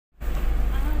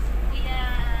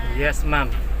Yes, ma'am.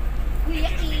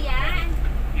 Kuya Ian.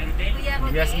 Kuya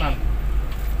Rodel. Yes, ma'am.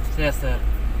 Yes, sir.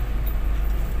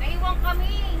 Naiwan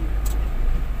kami.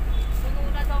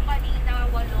 Puno na daw kanina,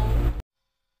 8.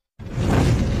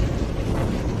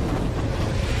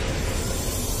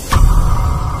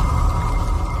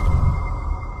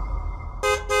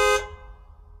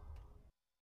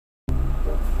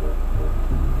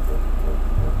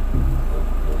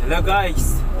 Hello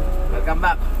guys! Welcome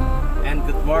back and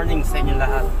good morning sa inyo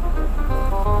lahat.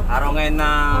 Araw ngayon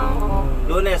ng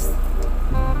Lunes.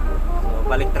 So,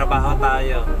 balik trabaho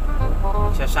tayo.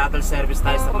 Shuttle service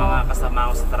tayo sa mga kasama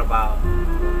ko sa trabaho.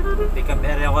 Pick up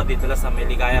area ko dito lang sa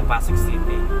Meligaya, Pasig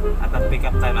City. At ang pick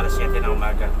up time alas 7 ng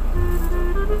umaga.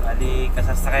 Bali,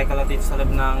 kasasakay ko lang dito sa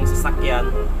loob ng sasakyan.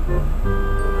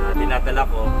 Dinadala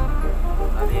ko.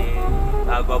 Bali,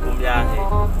 bago bumiyahe,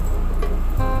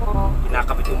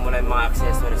 kinakabit ko muna yung mga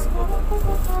accessories ko.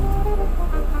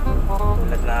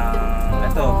 Tulad ng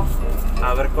ito,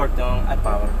 power cord yung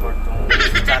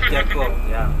charger ko.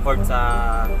 Yan, cord sa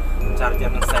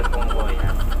charger ng cellphone ko.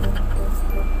 Yan.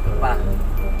 Ito pa,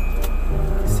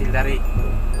 auxiliary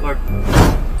cord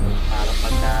para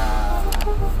pagka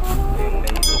yung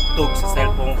may tugtog sa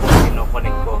cellphone ko,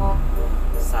 kinoconnect ko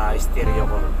sa stereo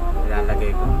ko,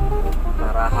 nilalagay ko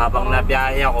para habang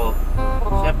nabiyahe ako,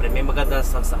 syempre may magandang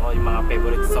songs ako, yung mga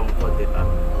favorite song ko, diba?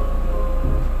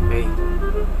 Okay.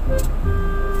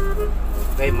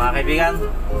 Okay, mga kaibigan.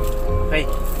 Okay.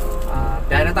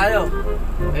 Biyahe na tayo.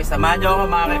 Okay, samahan nyo ako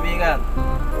mga kaibigan.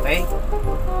 Okay?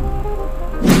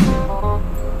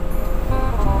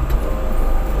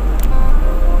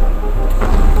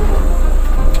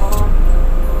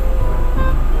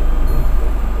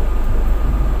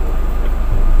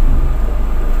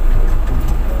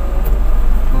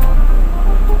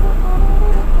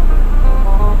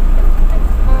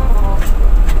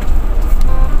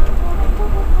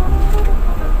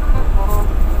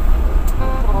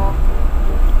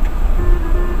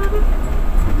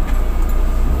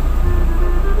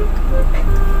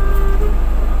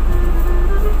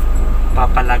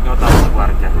 Papalagaw tayo sa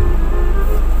gwardiya.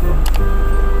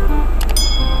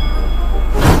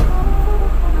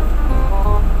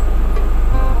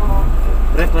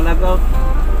 Pre, palagaw.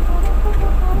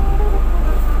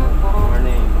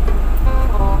 Morning.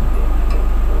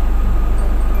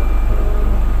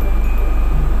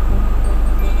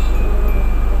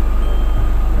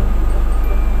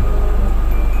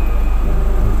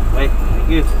 Wait,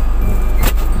 thank you.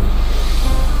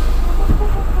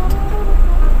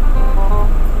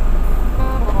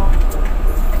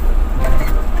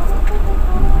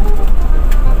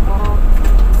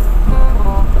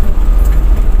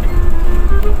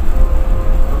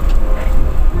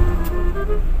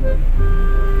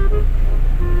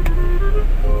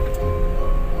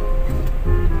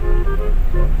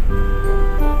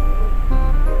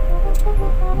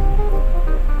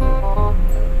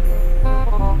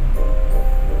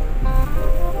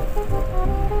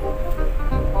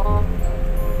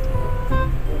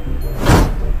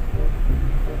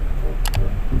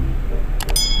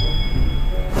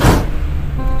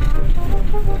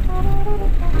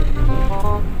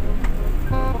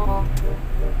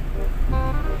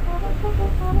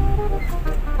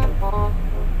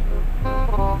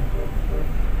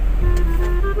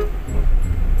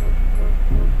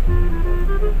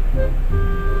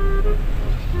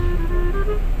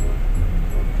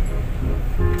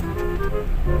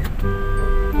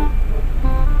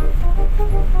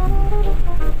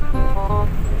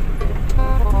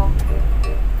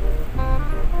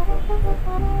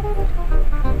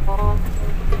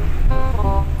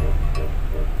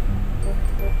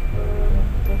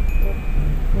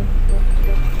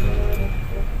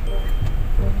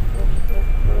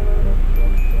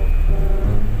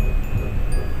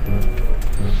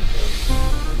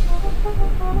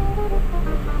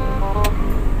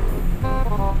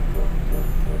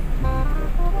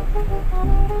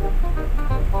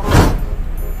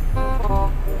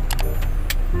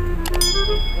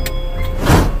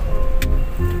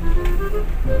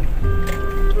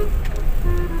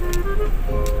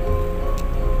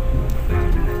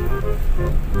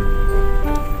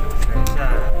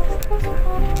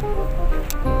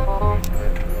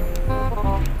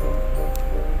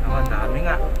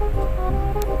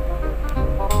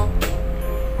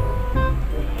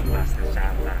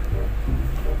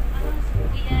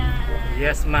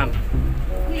 Yes, ma'am.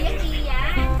 Kuya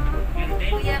Ian.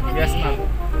 Kuya Rodel. Yes, ma'am.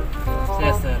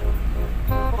 Yes, sir.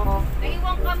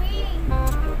 Naiwan kami.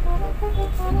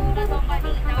 Puno na daw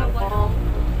kanina,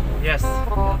 8. Yes,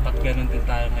 dapat ganun din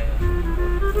tayo ngayon.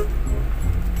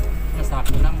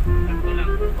 Masakto lang.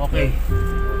 Okay.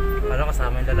 Kala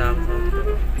kasama yung lalaki sa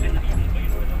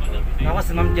ako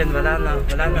si Ma'am Jen, wala na.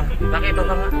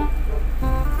 Pakibaba nga.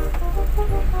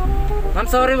 Ma'am,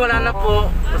 sorry, wala na po.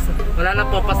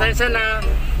 Pasensya na.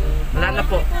 Wala na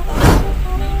po.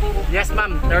 Yes,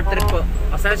 ma'am, third trip po.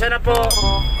 Pasensya na po.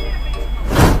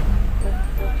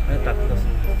 Ay, tatlo.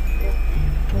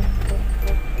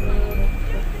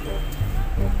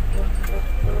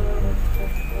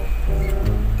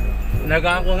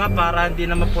 Nagaan ko nga para hindi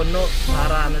na mapuno.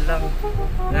 Para ano lang.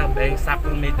 Yung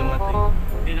sakong may dumating.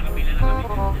 Hindi nakapila na kami.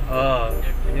 Oo,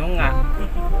 yung nga.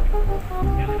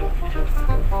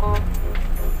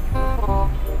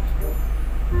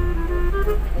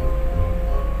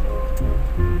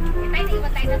 Tayo, di ba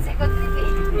tayo ng second trip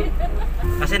eh?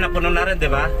 Kasi napuno na rin, di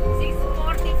ba?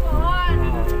 6:40 po. Oo.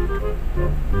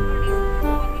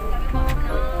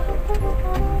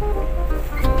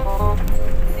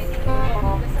 6:40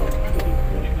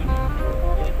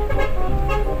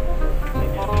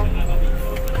 kami mauna.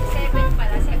 Seven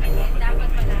pala, 7 yun. Dapat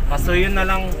pala. Pasuyon na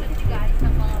lang. Guys,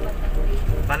 ng mga bandang way.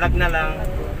 Palag na lang.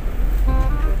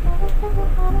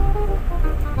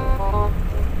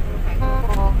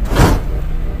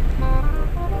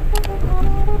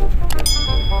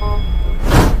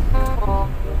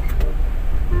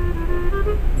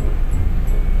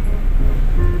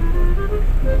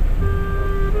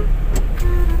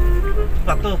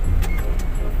 Pato.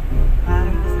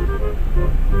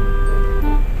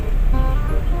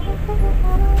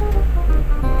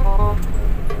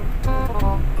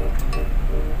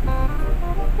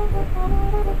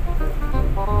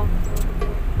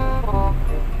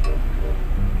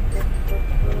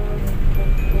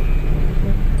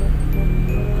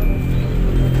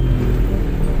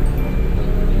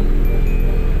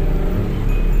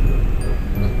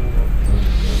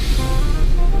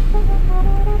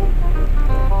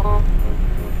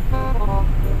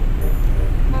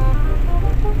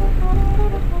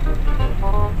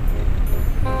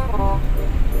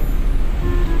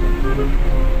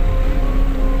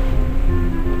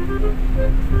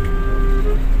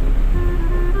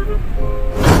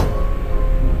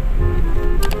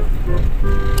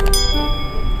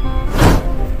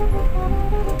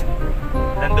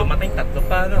 Dan dumating tatlo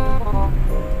pa, no?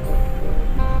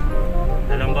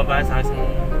 Dalawang babae sa isang...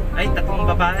 Ay, tatlong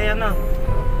babae, ano?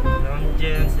 Si Ma'am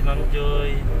Jen, si Ma'am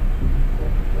Joy.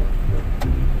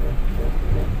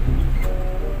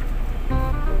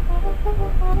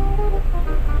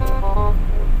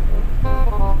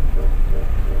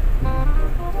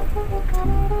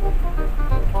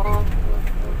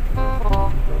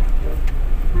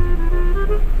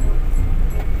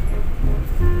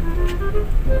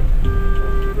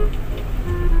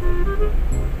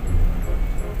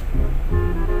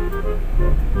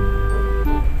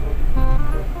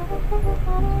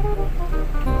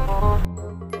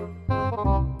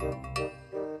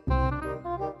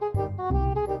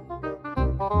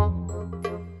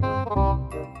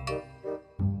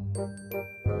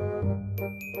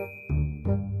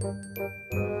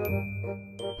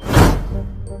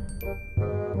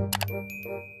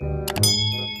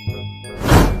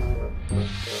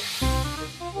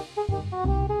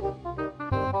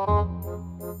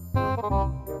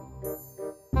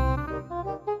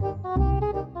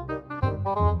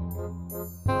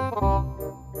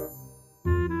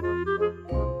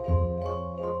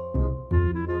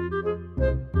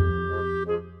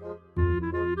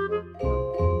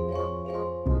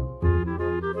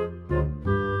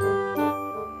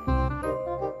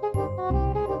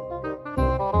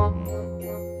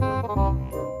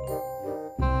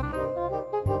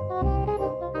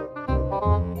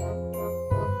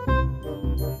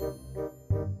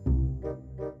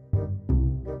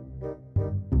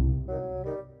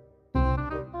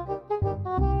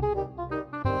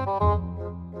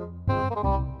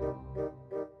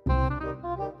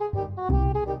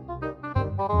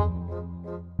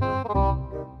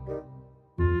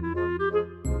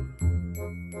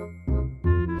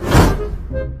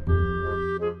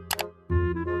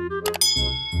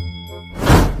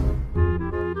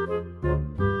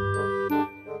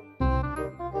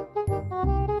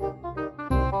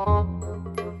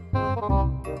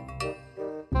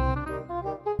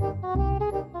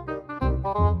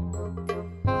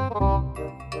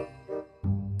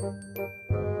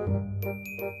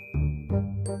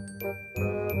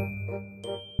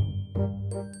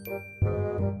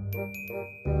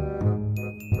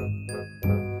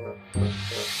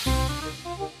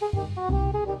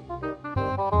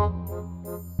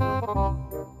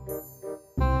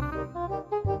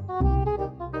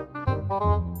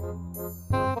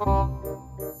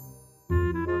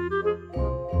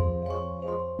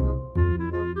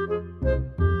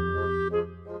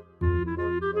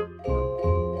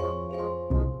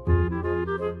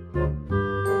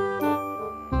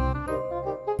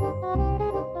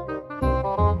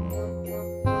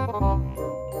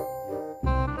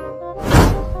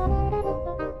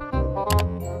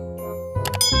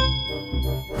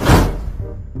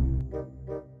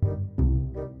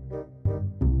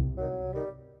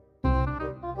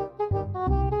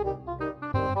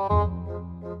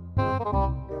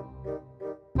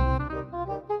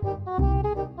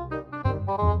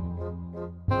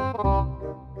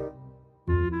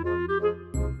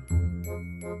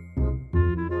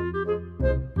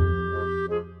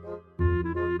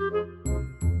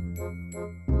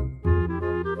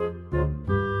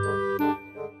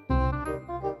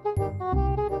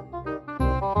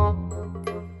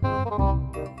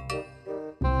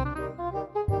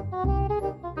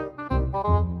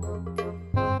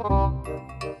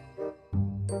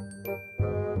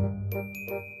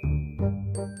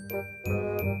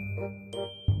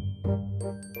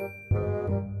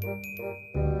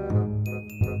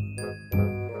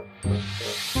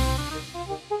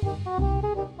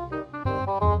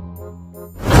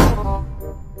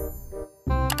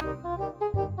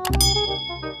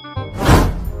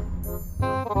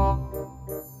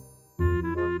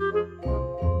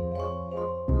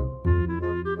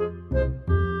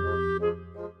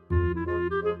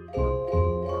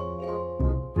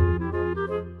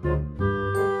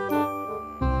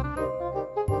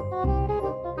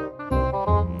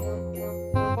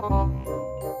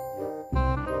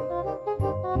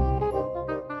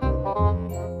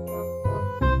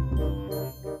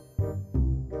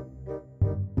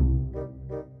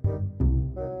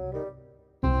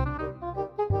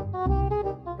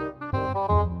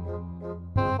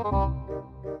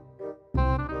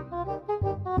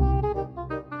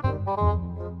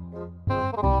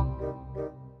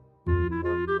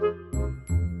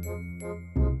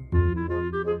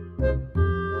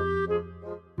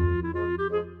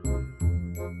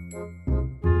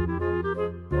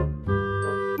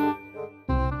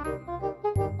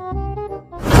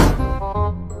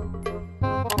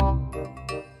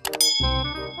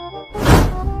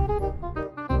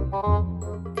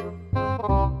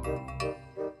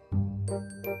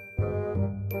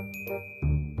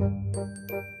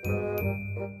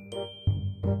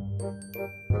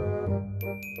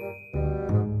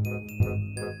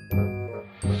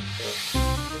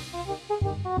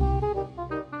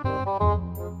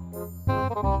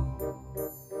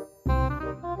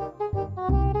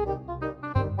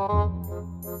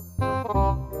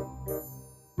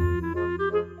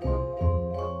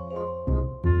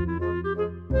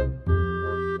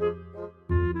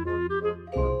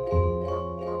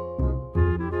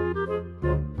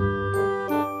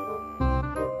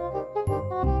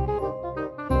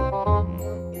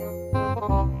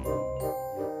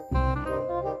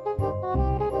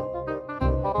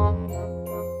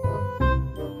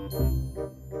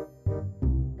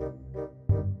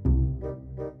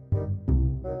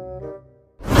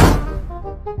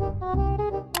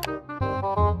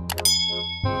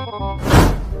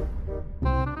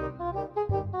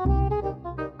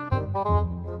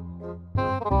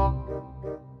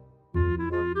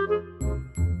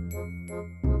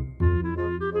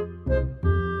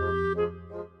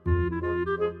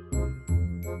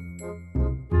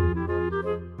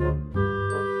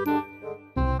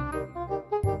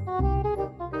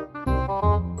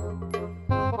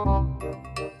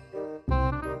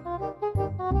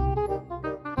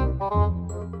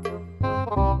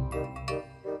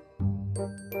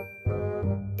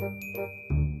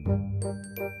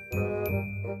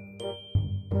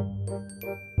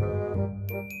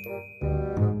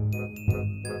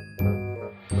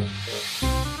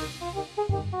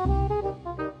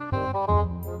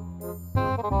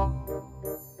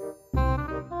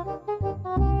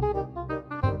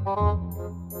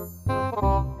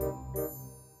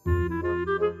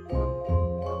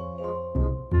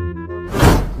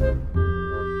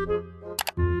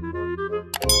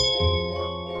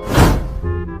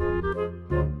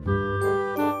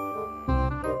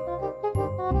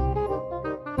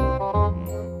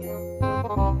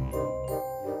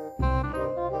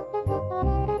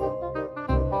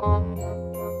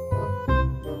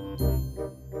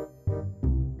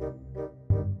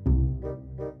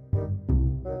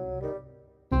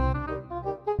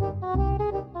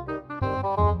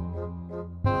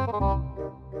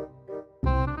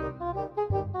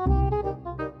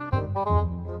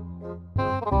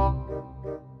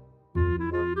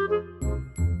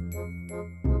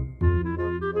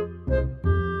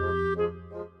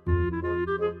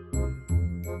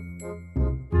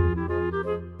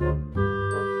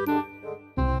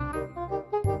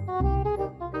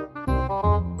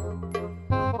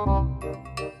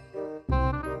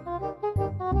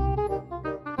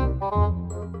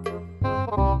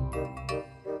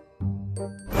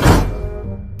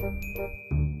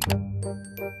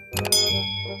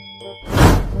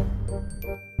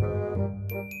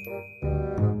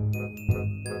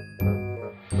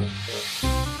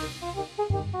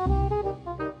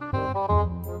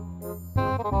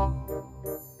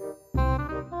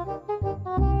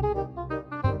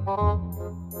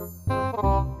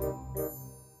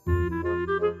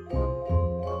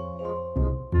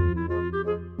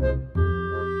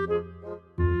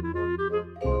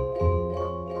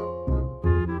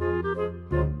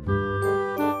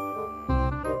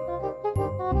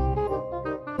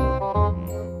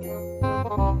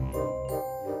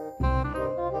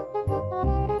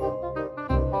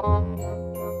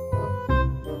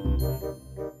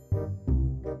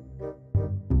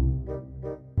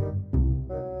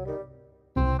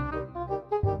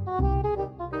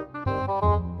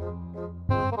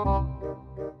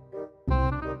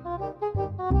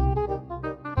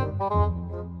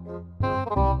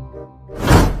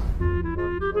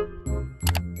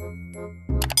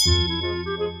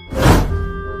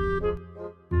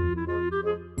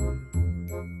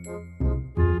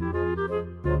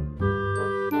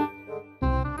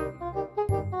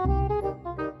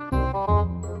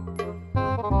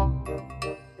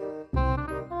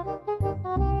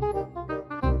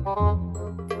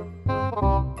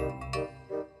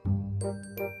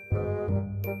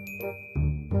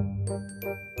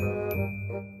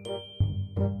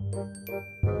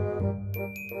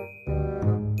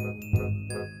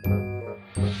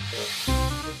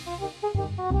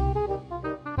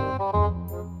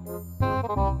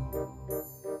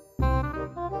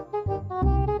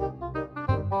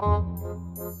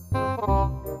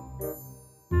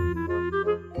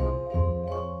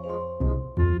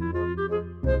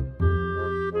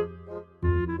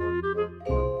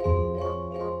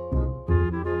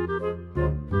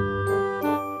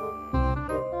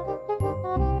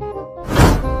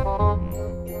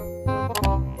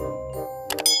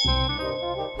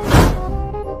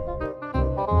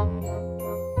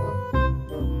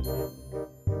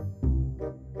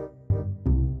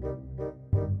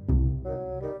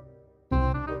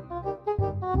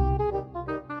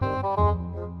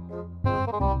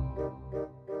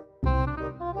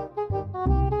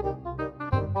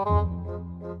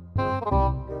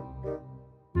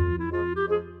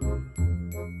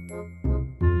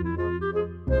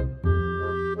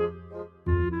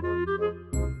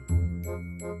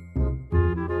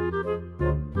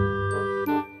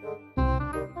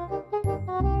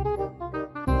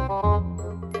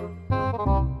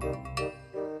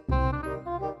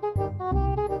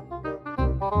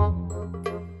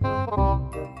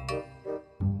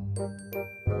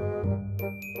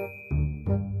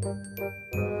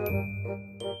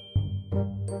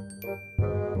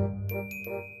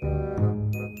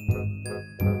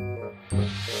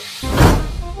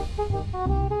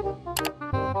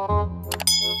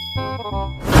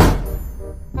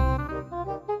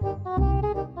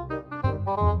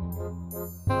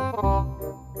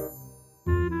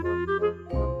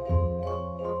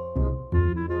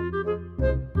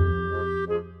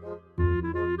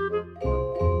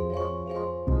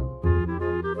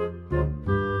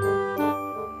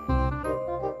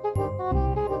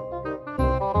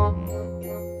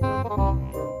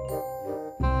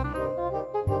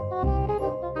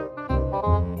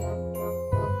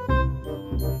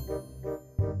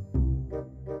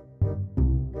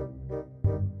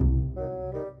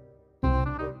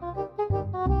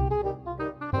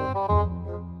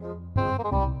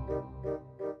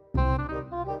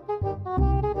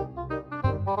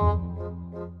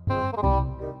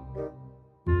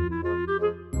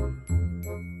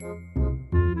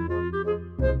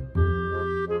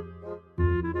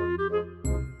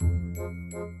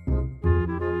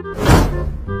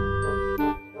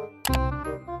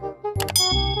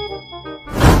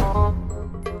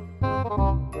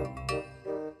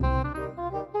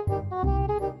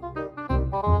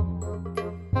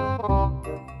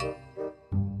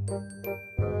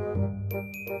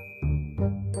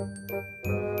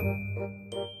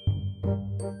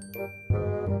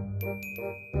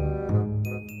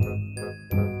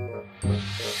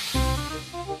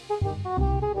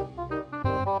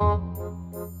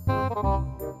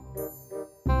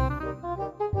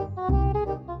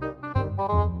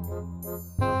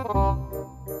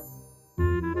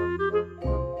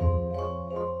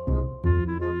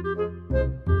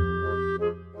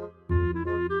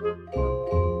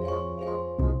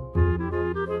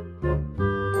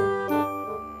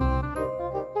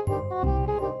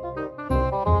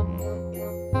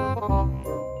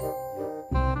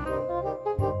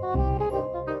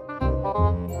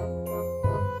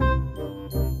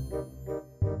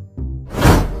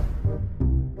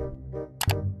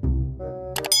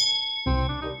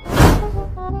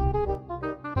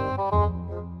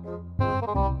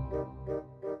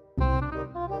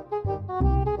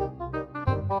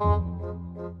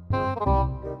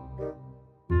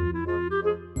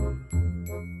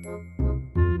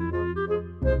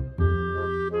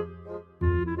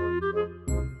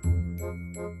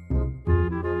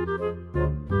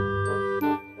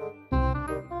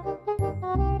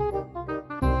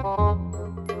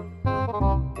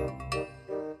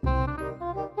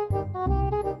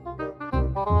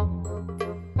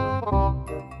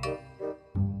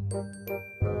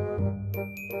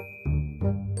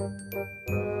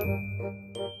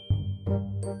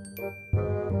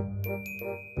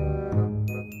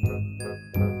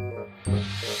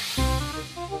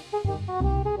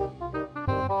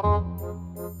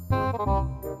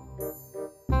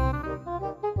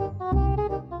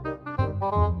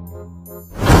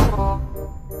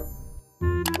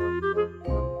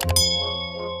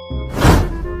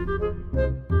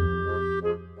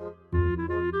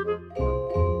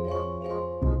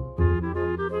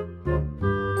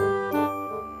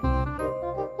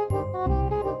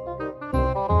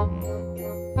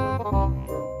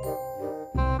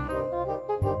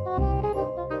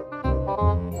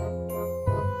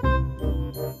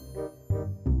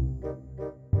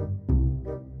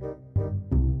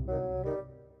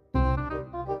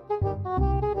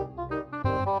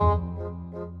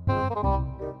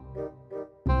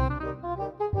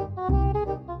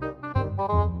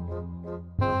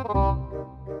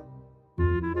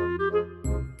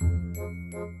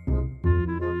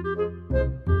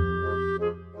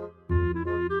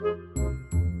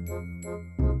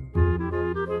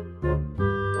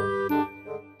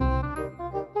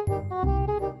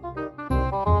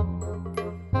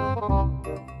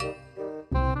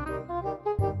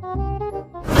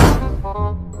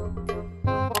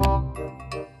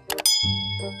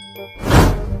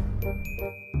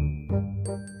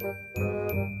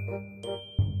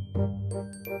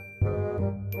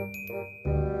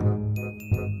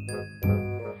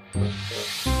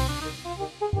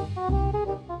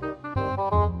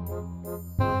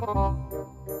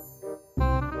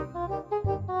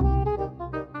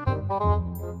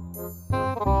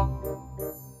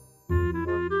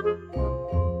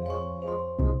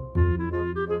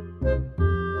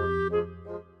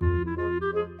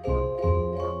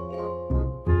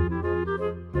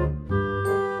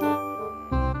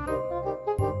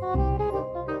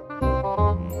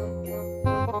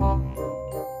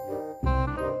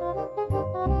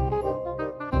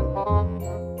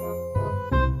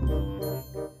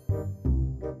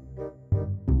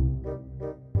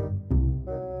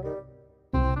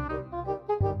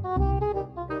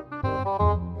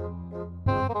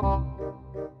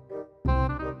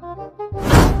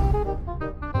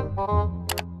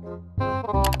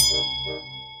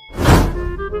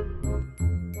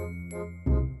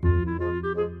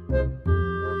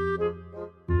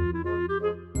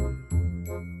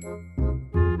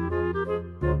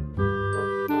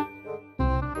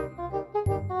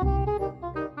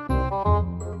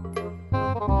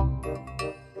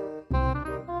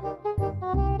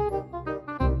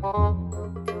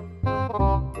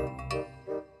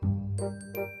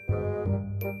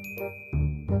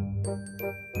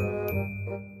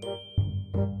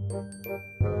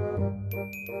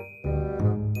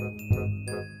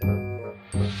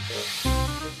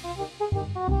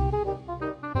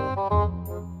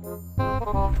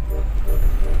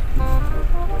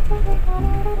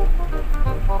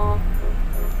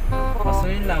 Kaso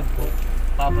yun lang po,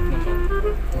 papat naman.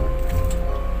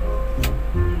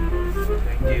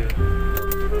 Thank you.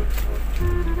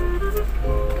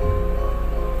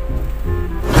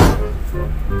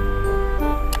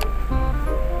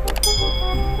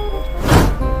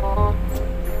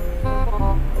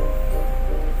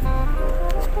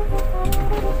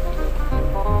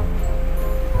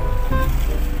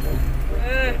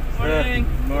 Morning.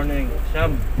 Good morning.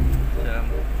 Siyam. Siyam.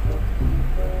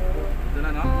 Ito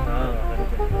na, no? Oo, okay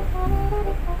dyan.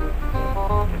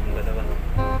 Yung dalawa.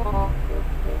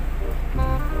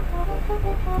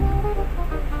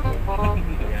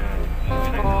 Ayan.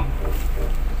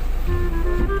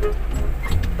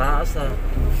 Taas ah.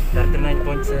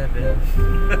 39.7.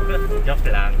 Joke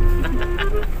lang.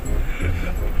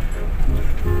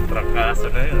 Trakaso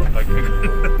na yun. Pag okay.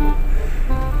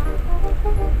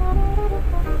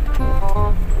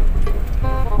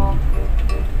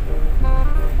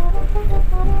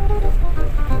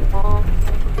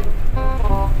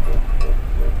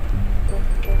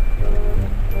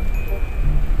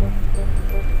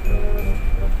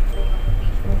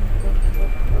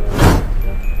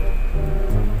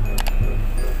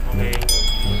 Dito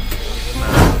na.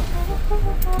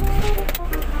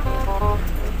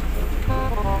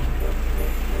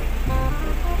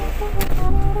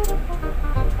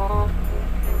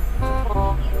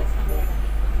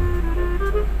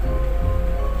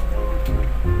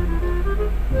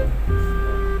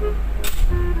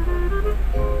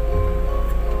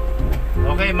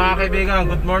 Okay mga kaibigan,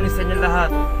 good morning sa inyo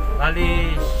lahat.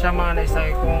 Bali, siya mga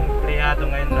naisakay kong empleyado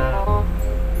ngayon na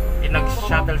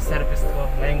pinag-shuttle service ko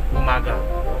ngayong umaga.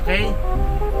 Okay?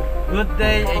 Good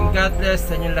day and God bless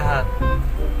sa inyo lahat.